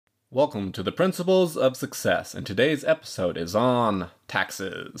Welcome to the Principles of Success, and today's episode is on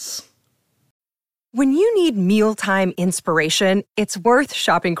taxes. When you need mealtime inspiration, it's worth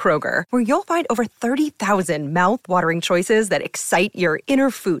shopping Kroger, where you'll find over 30,000 mouth-watering choices that excite your inner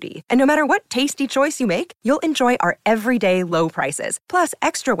foodie. And no matter what tasty choice you make, you'll enjoy our everyday low prices, plus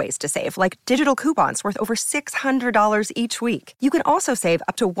extra ways to save, like digital coupons worth over $600 each week. You can also save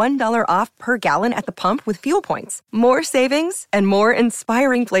up to $1 off per gallon at the pump with fuel points. More savings and more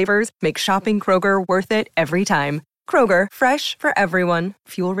inspiring flavors make shopping Kroger worth it every time. Kroger, fresh for everyone.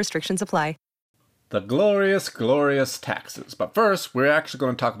 Fuel restrictions apply. The glorious, glorious taxes. But first, we're actually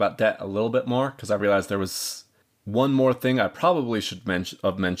going to talk about debt a little bit more, because I realized there was one more thing I probably should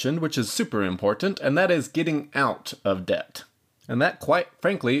have mentioned, which is super important, and that is getting out of debt. And that, quite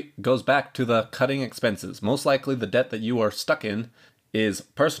frankly, goes back to the cutting expenses. Most likely, the debt that you are stuck in is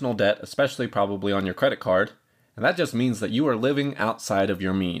personal debt, especially probably on your credit card. And that just means that you are living outside of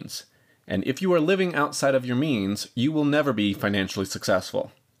your means. And if you are living outside of your means, you will never be financially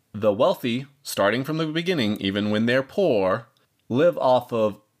successful. The wealthy, starting from the beginning, even when they're poor, live off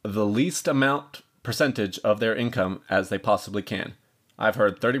of the least amount percentage of their income as they possibly can. I've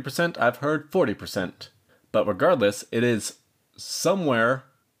heard 30%, I've heard 40%. But regardless, it is somewhere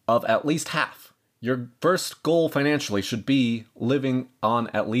of at least half. Your first goal financially should be living on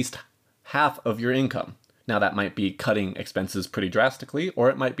at least half of your income. Now that might be cutting expenses pretty drastically, or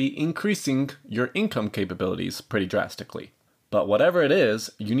it might be increasing your income capabilities pretty drastically. But whatever it is,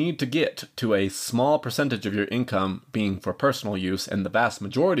 you need to get to a small percentage of your income being for personal use and the vast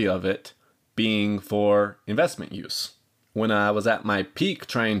majority of it being for investment use. When I was at my peak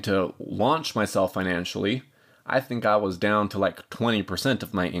trying to launch myself financially, I think I was down to like 20%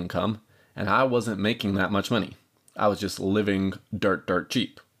 of my income, and I wasn't making that much money. I was just living dirt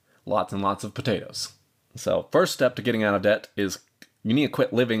cheap. Lots and lots of potatoes. So first step to getting out of debt is you need to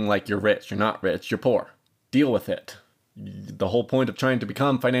quit living like you're rich. You're not rich, you're poor. Deal with it. The whole point of trying to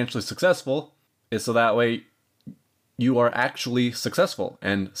become financially successful is so that way you are actually successful.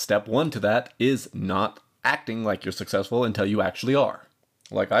 And step one to that is not acting like you're successful until you actually are.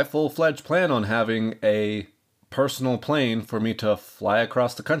 Like, I full-fledged plan on having a personal plane for me to fly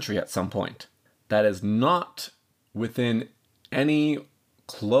across the country at some point. That is not within any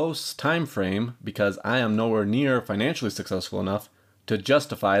close time frame because I am nowhere near financially successful enough to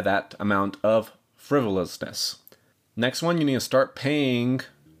justify that amount of frivolousness. Next one, you need to start paying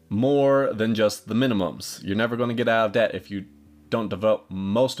more than just the minimums. You're never going to get out of debt if you don't devote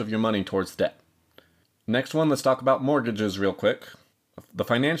most of your money towards debt. Next one, let's talk about mortgages real quick. The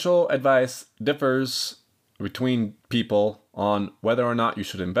financial advice differs between people on whether or not you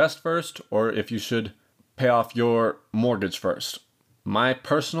should invest first or if you should pay off your mortgage first. My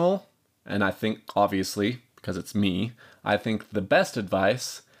personal, and I think obviously, because it's me, I think the best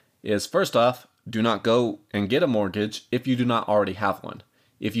advice is first off, do not go and get a mortgage if you do not already have one.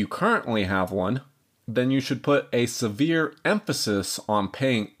 If you currently have one, then you should put a severe emphasis on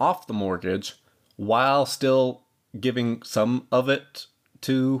paying off the mortgage while still giving some of it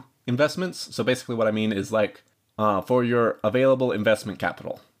to investments. So basically what I mean is like for your available investment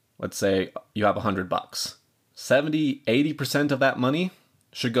capital, let's say you have $100. 70-80% of that money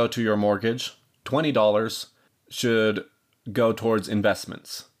should go to your mortgage. $20 should go towards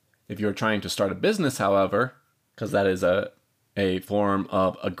investments. If you're trying to start a business, however, because that is a form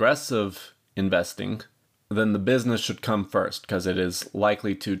of aggressive investing, then the business should come first because it is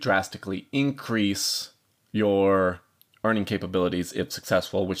likely to drastically increase your earning capabilities if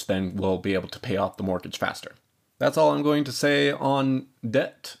successful, which then will be able to pay off the mortgage faster. That's all I'm going to say on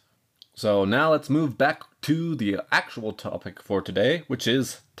debt. So now let's move back to the actual topic for today, which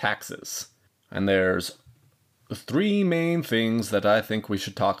is taxes. And there's three main things that I think we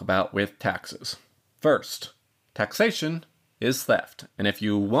should talk about with taxes. First, taxation is theft. And if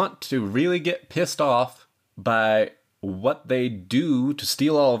you want to really get pissed off by what they do to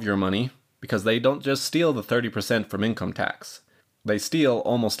steal all of your money, because they don't just steal the 30% from income tax, they steal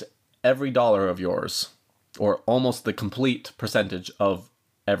almost every dollar of yours, or almost the complete percentage of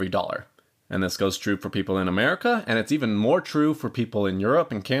every dollar. And this goes true for people in America, and it's even more true for people in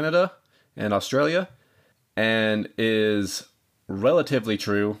Europe and Canada and Australia, and is relatively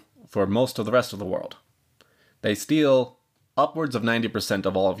true for most of the rest of the world. They steal upwards of 90%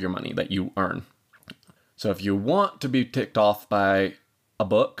 of all of your money that you earn. So if you want to be ticked off by a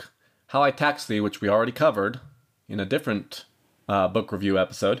book, How I Tax Thee, which we already covered in a different book review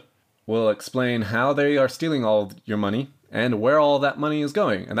episode, will explain how they are stealing all of your money and where all that money is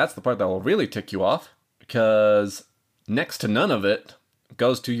going. And that's the part that will really tick you off, because next to none of it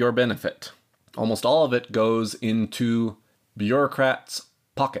goes to your benefit. Almost all of it goes into bureaucrats'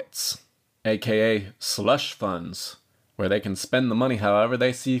 pockets, aka slush funds, where they can spend the money however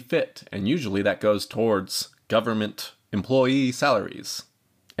they see fit, and usually that goes towards government employee salaries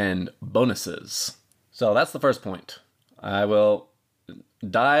and bonuses. So that's the first point. I will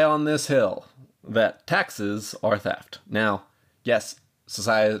die on this hill that taxes are theft. Now, yes,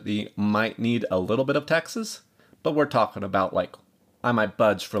 society might need a little bit of taxes, but we're talking about I might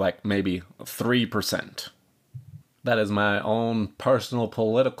budge for maybe 3%. That is my own personal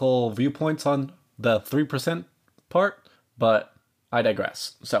political viewpoints on the 3% part, but I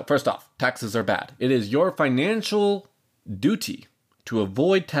digress. So first off, taxes are bad. It is your financial duty to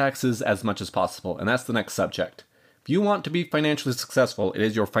avoid taxes as much as possible, and that's the next subject. If you want to be financially successful, it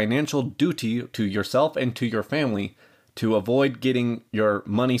is your financial duty to yourself and to your family to avoid getting your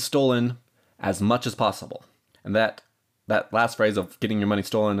money stolen as much as possible. And that last phrase of getting your money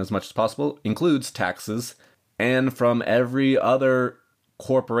stolen as much as possible includes taxes and from every other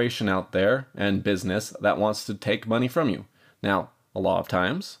corporation out there and business that wants to take money from you. Now, a lot of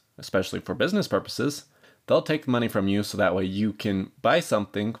times, especially for business purposes, they'll take money from you so that way you can buy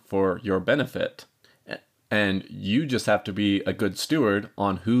something for your benefit. And you just have to be a good steward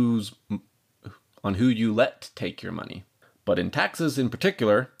on who you let take your money. But in taxes in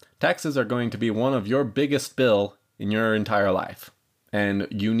particular, taxes are going to be one of your biggest bill in your entire life. And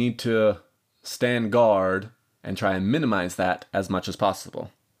you need to stand guard and try and minimize that as much as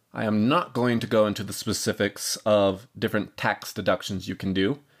possible. I am not going to go into the specifics of different tax deductions you can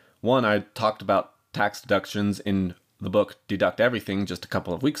do. One, I talked about tax deductions in the book Deduct Everything just a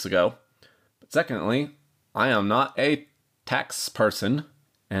couple of weeks ago. But secondly, I am not a tax person,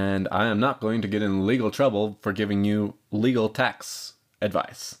 and I am not going to get in legal trouble for giving you legal tax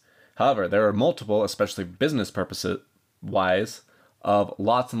advice. However, there are multiple, especially business purposes wise, of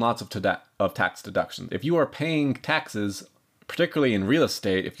lots and lots of tax deductions. If you are paying taxes, particularly in real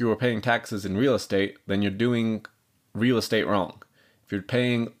estate, if you are paying taxes in real estate, then you're doing real estate wrong. If you're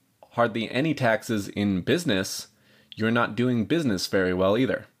paying hardly any taxes in business, you're not doing business very well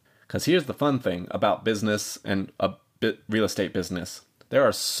either. Because here's the fun thing about business and real estate business. There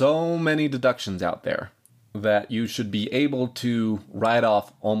are so many deductions out there that you should be able to write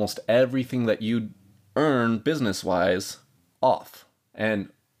off almost everything that you earn business-wise off. And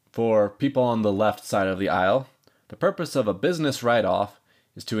for people on the left side of the aisle, the purpose of a business write-off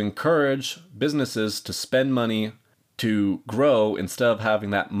is to encourage businesses to spend money to grow instead of having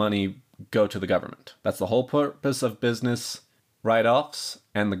that money go to the government. That's the whole purpose of business write-offs,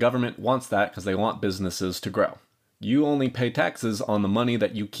 and the government wants that because they want businesses to grow. You only pay taxes on the money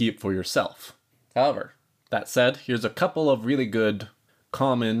that you keep for yourself. However, that said, here's a couple of really good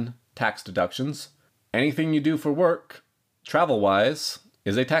common tax deductions. Anything you do for work, travel-wise,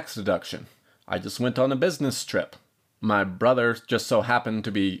 is a tax deduction. I just went on a business trip. My brother just so happened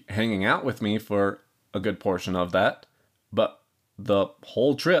to be hanging out with me for a good portion of that, but the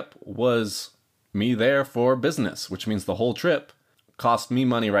whole trip was me there for business, which means the whole trip cost me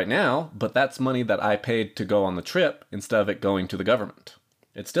money right now, but that's money that I paid to go on the trip instead of it going to the government.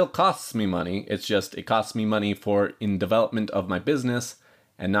 It still costs me money, it's just it costs me money for in development of my business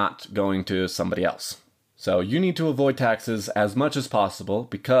and not going to somebody else. So you need to avoid taxes as much as possible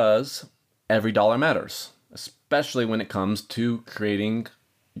because every dollar matters, especially when it comes to creating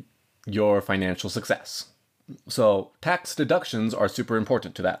your financial success. So tax deductions are super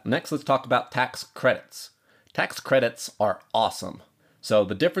important to that. Next, let's talk about tax credits. Tax credits are awesome. So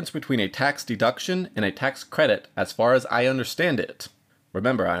the difference between a tax deduction and a tax credit, as far as I understand it,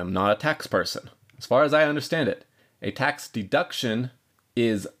 remember, I am not a tax person. As far as I understand it, a tax deduction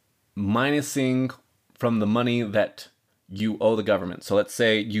is minusing from the money that you owe the government. So let's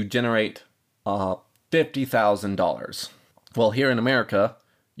say you generate $50,000. Well, here in America,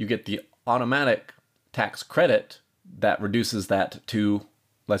 you get the automatic tax credit that reduces that to,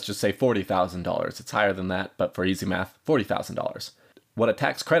 let's just say $40,000. It's higher than that, but for easy math, $40,000. What a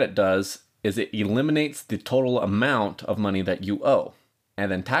tax credit does is it eliminates the total amount of money that you owe. And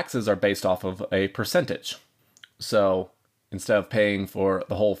then taxes are based off of a percentage. So instead of paying for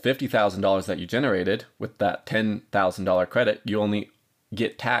the whole $50,000 that you generated with that $10,000 credit, you only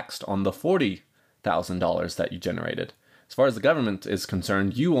get taxed on the $40,000 that you generated. As far as the government is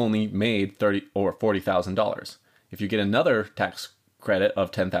concerned, you only made $30,000 or $40,000. If you get another tax credit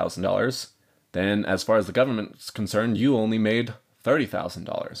of $10,000, then as far as the government is concerned, you only made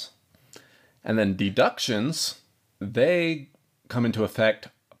 $30,000. And then deductions, they come into effect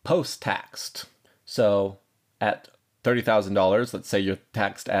post-taxed. So at $30,000, let's say you're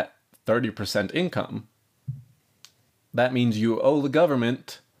taxed at 30% income, that means you owe the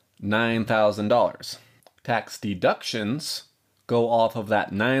government $9,000. Tax deductions go off of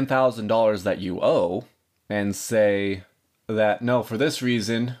that $9,000 that you owe and say that, no, for this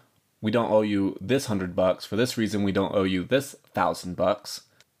reason, we don't owe you this $100. For this reason, we don't owe you this $1,000.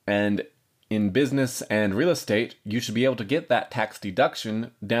 And in business and real estate, you should be able to get that tax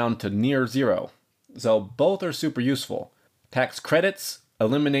deduction down to near zero. So both are super useful. Tax credits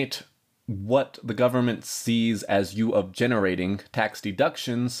eliminate what the government sees as you of generating. Tax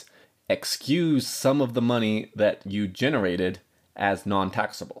deductions excuse some of the money that you generated as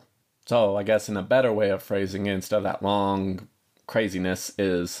non-taxable. So I guess in a better way of phrasing it, instead of that long craziness,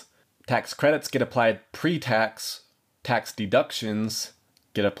 is tax credits get applied pre-tax, tax deductions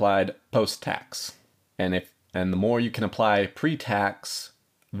get applied post-tax. And the more you can apply pre-tax,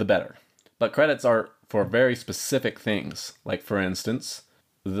 the better. But credits are for very specific things. Like, for instance,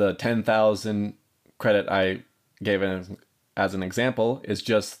 the $10,000 credit I gave as an example is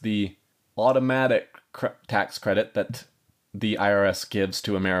just the automatic tax credit that the IRS gives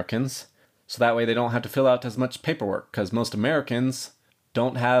to Americans. So that way they don't have to fill out as much paperwork, because most Americans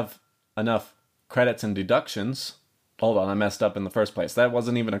don't have enough credits and deductions. Hold on, I messed up in the first place. That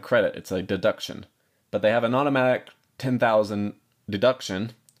wasn't even a credit, it's a deduction. But they have an automatic $10,000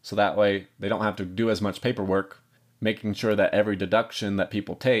 deduction, so that way they don't have to do as much paperwork, making sure that every deduction that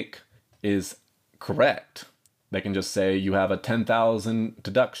people take is correct. They can just say you have a $10,000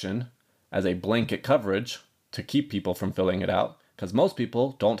 deduction as a blanket coverage to keep people from filling it out, because most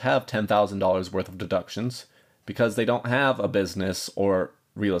people don't have $10,000 worth of deductions because they don't have a business or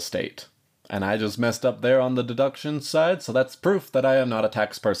real estate. And I just messed up there on the deduction side, so that's proof that I am not a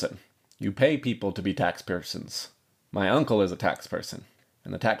tax person. You pay people to be tax persons. My uncle is a tax person.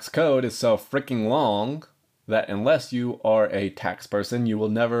 And the tax code is so freaking long that unless you are a tax person, you will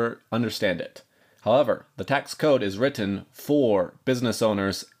never understand it. However, the tax code is written for business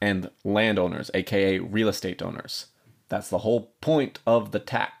owners and landowners, aka real estate owners. That's the whole point of the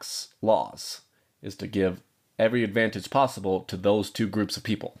tax laws, is to give every advantage possible to those two groups of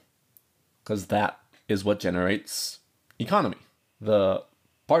people. Because that is what generates economy. The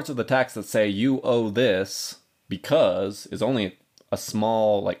parts of the tax that say you owe this because is only a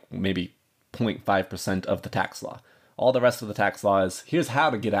small, like maybe 0.5% of the tax law. All the rest of the tax law is, here's how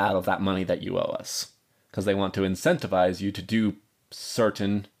to get out of that money that you owe us. Because they want to incentivize you to do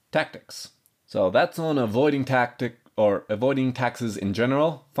certain tactics. So that's on avoiding taxes in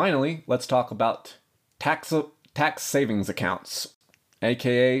general. Finally, let's talk about tax savings accounts,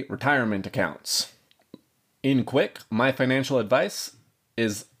 aka retirement accounts. In quick, my financial advice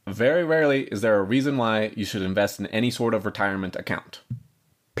is very rarely is there a reason why you should invest in any sort of retirement account.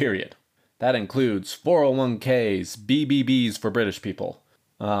 Period. That includes 401ks, BBBs for British people.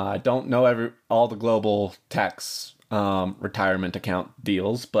 I don't know all the global tax retirement account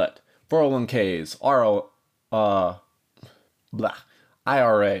deals, but 401ks,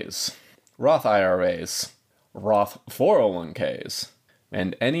 IRAs, Roth IRAs, Roth 401ks,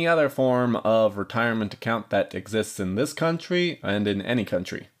 and any other form of retirement account that exists in this country and in any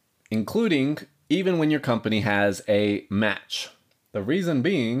country, including even when your company has a match. The reason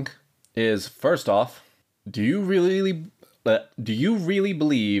being is, first off, do you really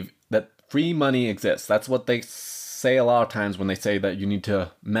believe that free money exists? That's what they say a lot of times when they say that you need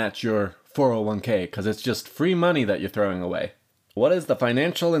to match your 401k, because it's just free money that you're throwing away. What is the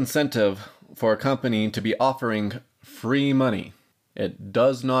financial incentive for a company to be offering free money? It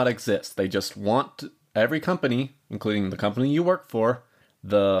does not exist. They just want every company, including the company you work for,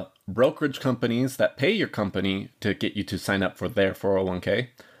 the brokerage companies that pay your company to get you to sign up for their 401k,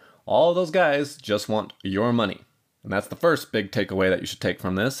 all those guys just want your money. And that's the first big takeaway that you should take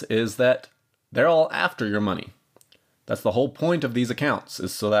from this, is that they're all after your money. That's the whole point of these accounts,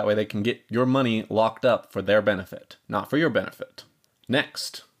 is so that way they can get your money locked up for their benefit, not for your benefit.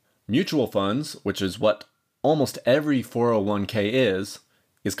 Next, mutual funds, which is what almost every 401k is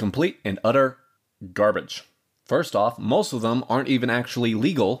complete and utter garbage. First off, most of them aren't even actually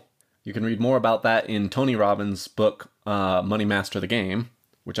legal. You can read more about that in Tony Robbins' book, Money Master the Game,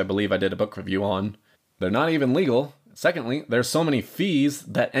 which I believe I did a book review on. They're not even legal. Secondly, there's so many fees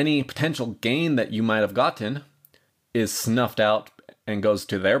that any potential gain that you might have gotten is snuffed out and goes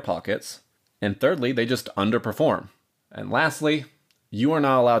to their pockets. And thirdly, they just underperform. And lastly, you are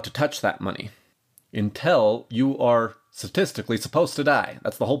not allowed to touch that money until you are statistically supposed to die.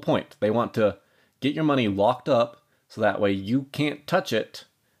 That's the whole point. They want to get your money locked up so that way you can't touch it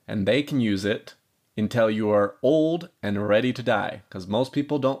and they can use it until you are old and ready to die. Because most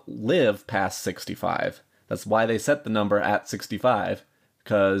people don't live past 65. That's why they set the number at 65,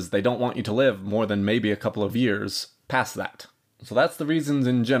 because they don't want you to live more than maybe a couple of years past that. So that's the reasons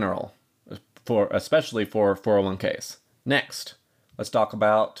in general, especially for 401ks. Next, let's talk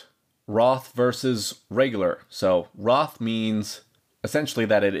about Roth versus regular. So Roth means essentially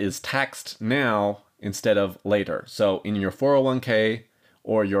that it is taxed now instead of later. So in your 401k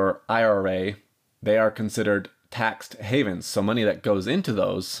or your IRA, they are considered taxed havens. So money that goes into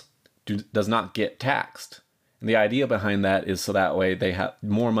those does not get taxed. And the idea behind that is so that way they have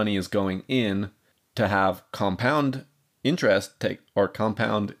more money is going in to have compound interest or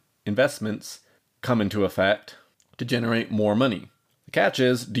compound investments come into effect to generate more money. The catch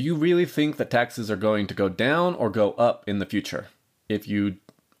is, do you really think that taxes are going to go down or go up in the future? If you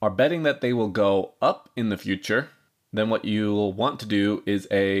are betting that they will go up in the future, then what you'll want to do is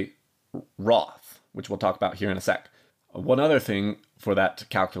a Roth, which we'll talk about here in a sec. One other thing for that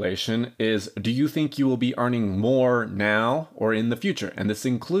calculation is, do you think you will be earning more now or in the future? And this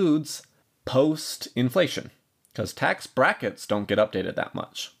includes post-inflation, because tax brackets don't get updated that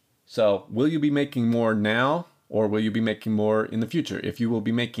much. So will you be making more now or will you be making more in the future? If you will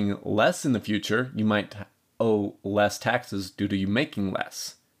be making less in the future, you might owe less taxes due to you making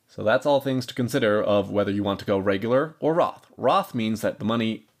less. So that's all things to consider of whether you want to go regular or Roth. Roth means that the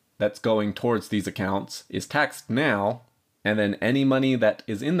money that's going towards these accounts is taxed now, and then any money that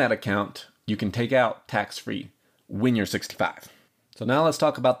is in that account you can take out tax-free when you're 65. So now let's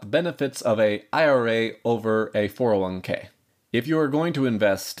talk about the benefits of a IRA over a 401k. If you are going to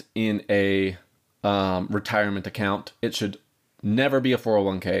invest in a retirement account, it should never be a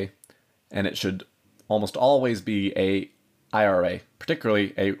 401k, and it should almost always be a IRA,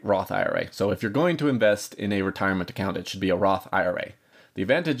 particularly a Roth IRA. So if you're going to invest in a retirement account, it should be a Roth IRA. The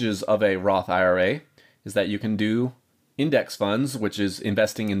advantages of a Roth IRA is that you can do index funds, which is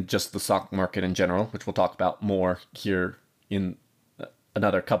investing in just the stock market in general, which we'll talk about more here in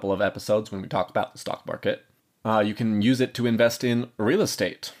another couple of episodes when we talk about the stock market. You can use it to invest in real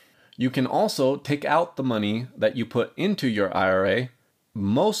estate. You can also take out the money that you put into your IRA,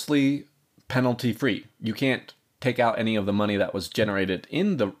 mostly penalty-free. You can't take out any of the money that was generated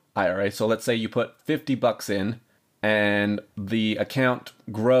in the IRA. So let's say you put $50 in and the account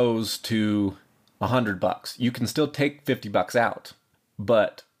grows to $100. You can still take $50 out,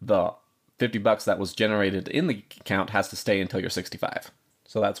 but the $50 that was generated in the account has to stay until you're 65.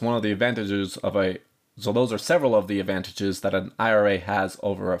 So that's one of the advantages of so those are several of the advantages that an IRA has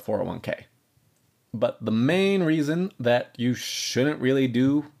over a 401k. But the main reason that you shouldn't really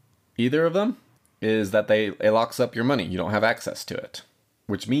do either of them is that it locks up your money. You don't have access to it,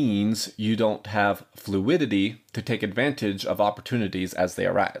 which means you don't have fluidity to take advantage of opportunities as they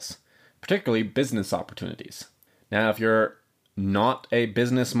arise, particularly business opportunities. Now, if you're not a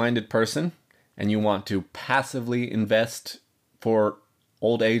business-minded person and you want to passively invest for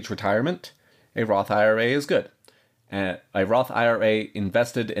old age retirement, a Roth IRA is good. A Roth IRA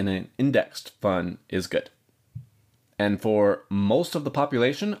invested in an indexed fund is good. And for most of the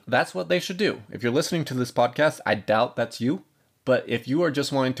population, that's what they should do. If you're listening to this podcast, I doubt that's you. But if you are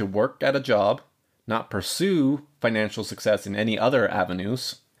just wanting to work at a job, not pursue financial success in any other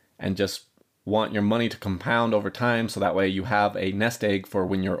avenues, and just want your money to compound over time so that way you have a nest egg for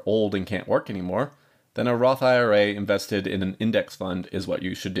when you're old and can't work anymore, then a Roth IRA invested in an index fund is what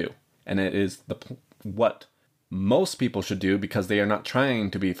you should do. And it is what most people should do because they are not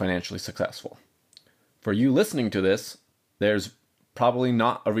trying to be financially successful. For you listening to this, there's probably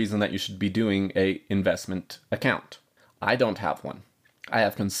not a reason that you should be doing an investment account. I don't have one. I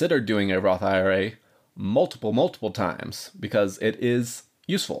have considered doing a Roth IRA multiple times because it is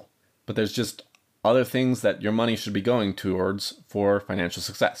useful. But there's just other things that your money should be going towards for financial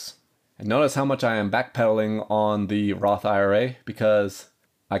success. And notice how much I am backpedaling on the Roth IRA because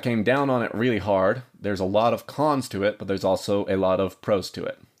I came down on it really hard. There's a lot of cons to it, but there's also a lot of pros to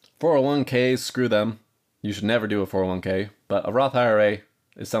it. 401ks, screw them. You should never do a 401k, but a Roth IRA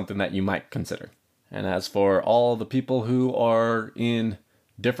is something that you might consider. And as for all the people who are in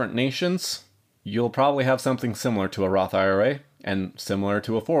different nations, you'll probably have something similar to a Roth IRA and similar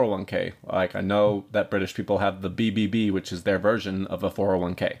to a 401k. Like I know that British people have the BBB, which is their version of a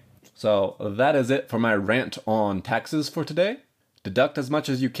 401k. So that is it for my rant on taxes for today. Deduct as much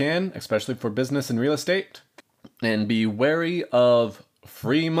as you can, especially for business and real estate, and be wary of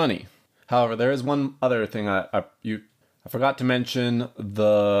free money. However, there is one other thing I forgot to mention: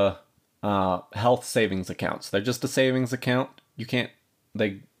 the health savings accounts. They're just a savings account.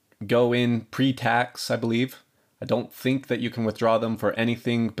 They go in pre-tax, I believe. I don't think that you can withdraw them for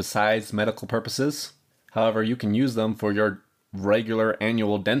anything besides medical purposes. However, you can use them for your regular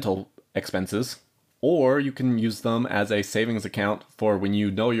annual dental expenses, or you can use them as a savings account for when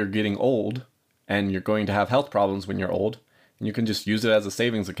you know you're getting old and you're going to have health problems when you're old, and you can just use it as a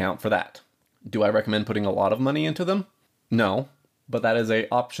savings account for that. Do I recommend putting a lot of money into them? No, but that is an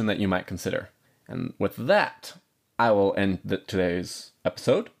option that you might consider. And with that, I will end today's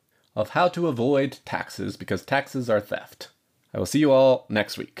episode of how to avoid taxes, because taxes are theft. I will see you all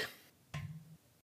next week.